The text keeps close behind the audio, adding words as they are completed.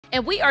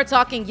And we are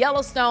talking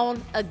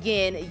Yellowstone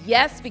again.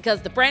 Yes,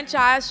 because the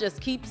franchise just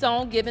keeps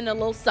on giving a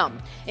little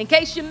something. In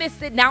case you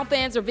missed it, now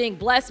fans are being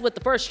blessed with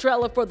the first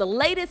trailer for the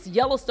latest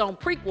Yellowstone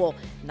prequel,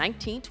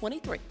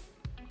 1923.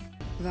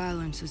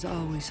 Violence has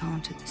always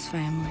haunted this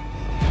family.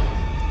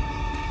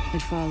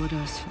 It followed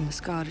us from the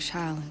Scottish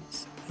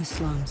Highlands, the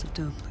slums of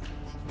Dublin.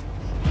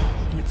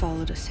 And it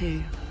followed us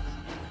here.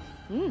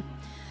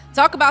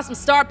 Talk about some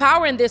star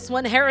power in this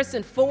one.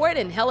 Harrison Ford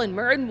and Helen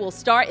Mirren will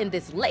star in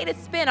this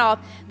latest spinoff.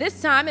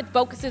 This time it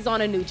focuses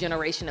on a new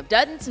generation of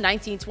Duttons.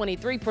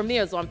 1923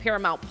 premieres on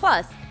Paramount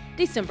Plus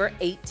December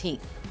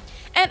 18th.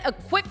 And a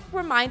quick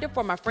reminder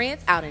for my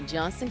friends out in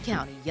Johnson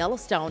County,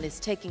 Yellowstone is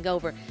taking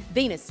over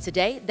Venus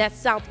today. That's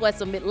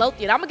southwest of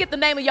Midlothian. I'm gonna get the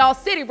name of y'all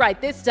city right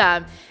this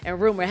time.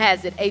 And rumor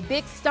has it a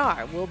big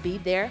star will be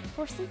there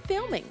for some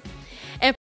filming.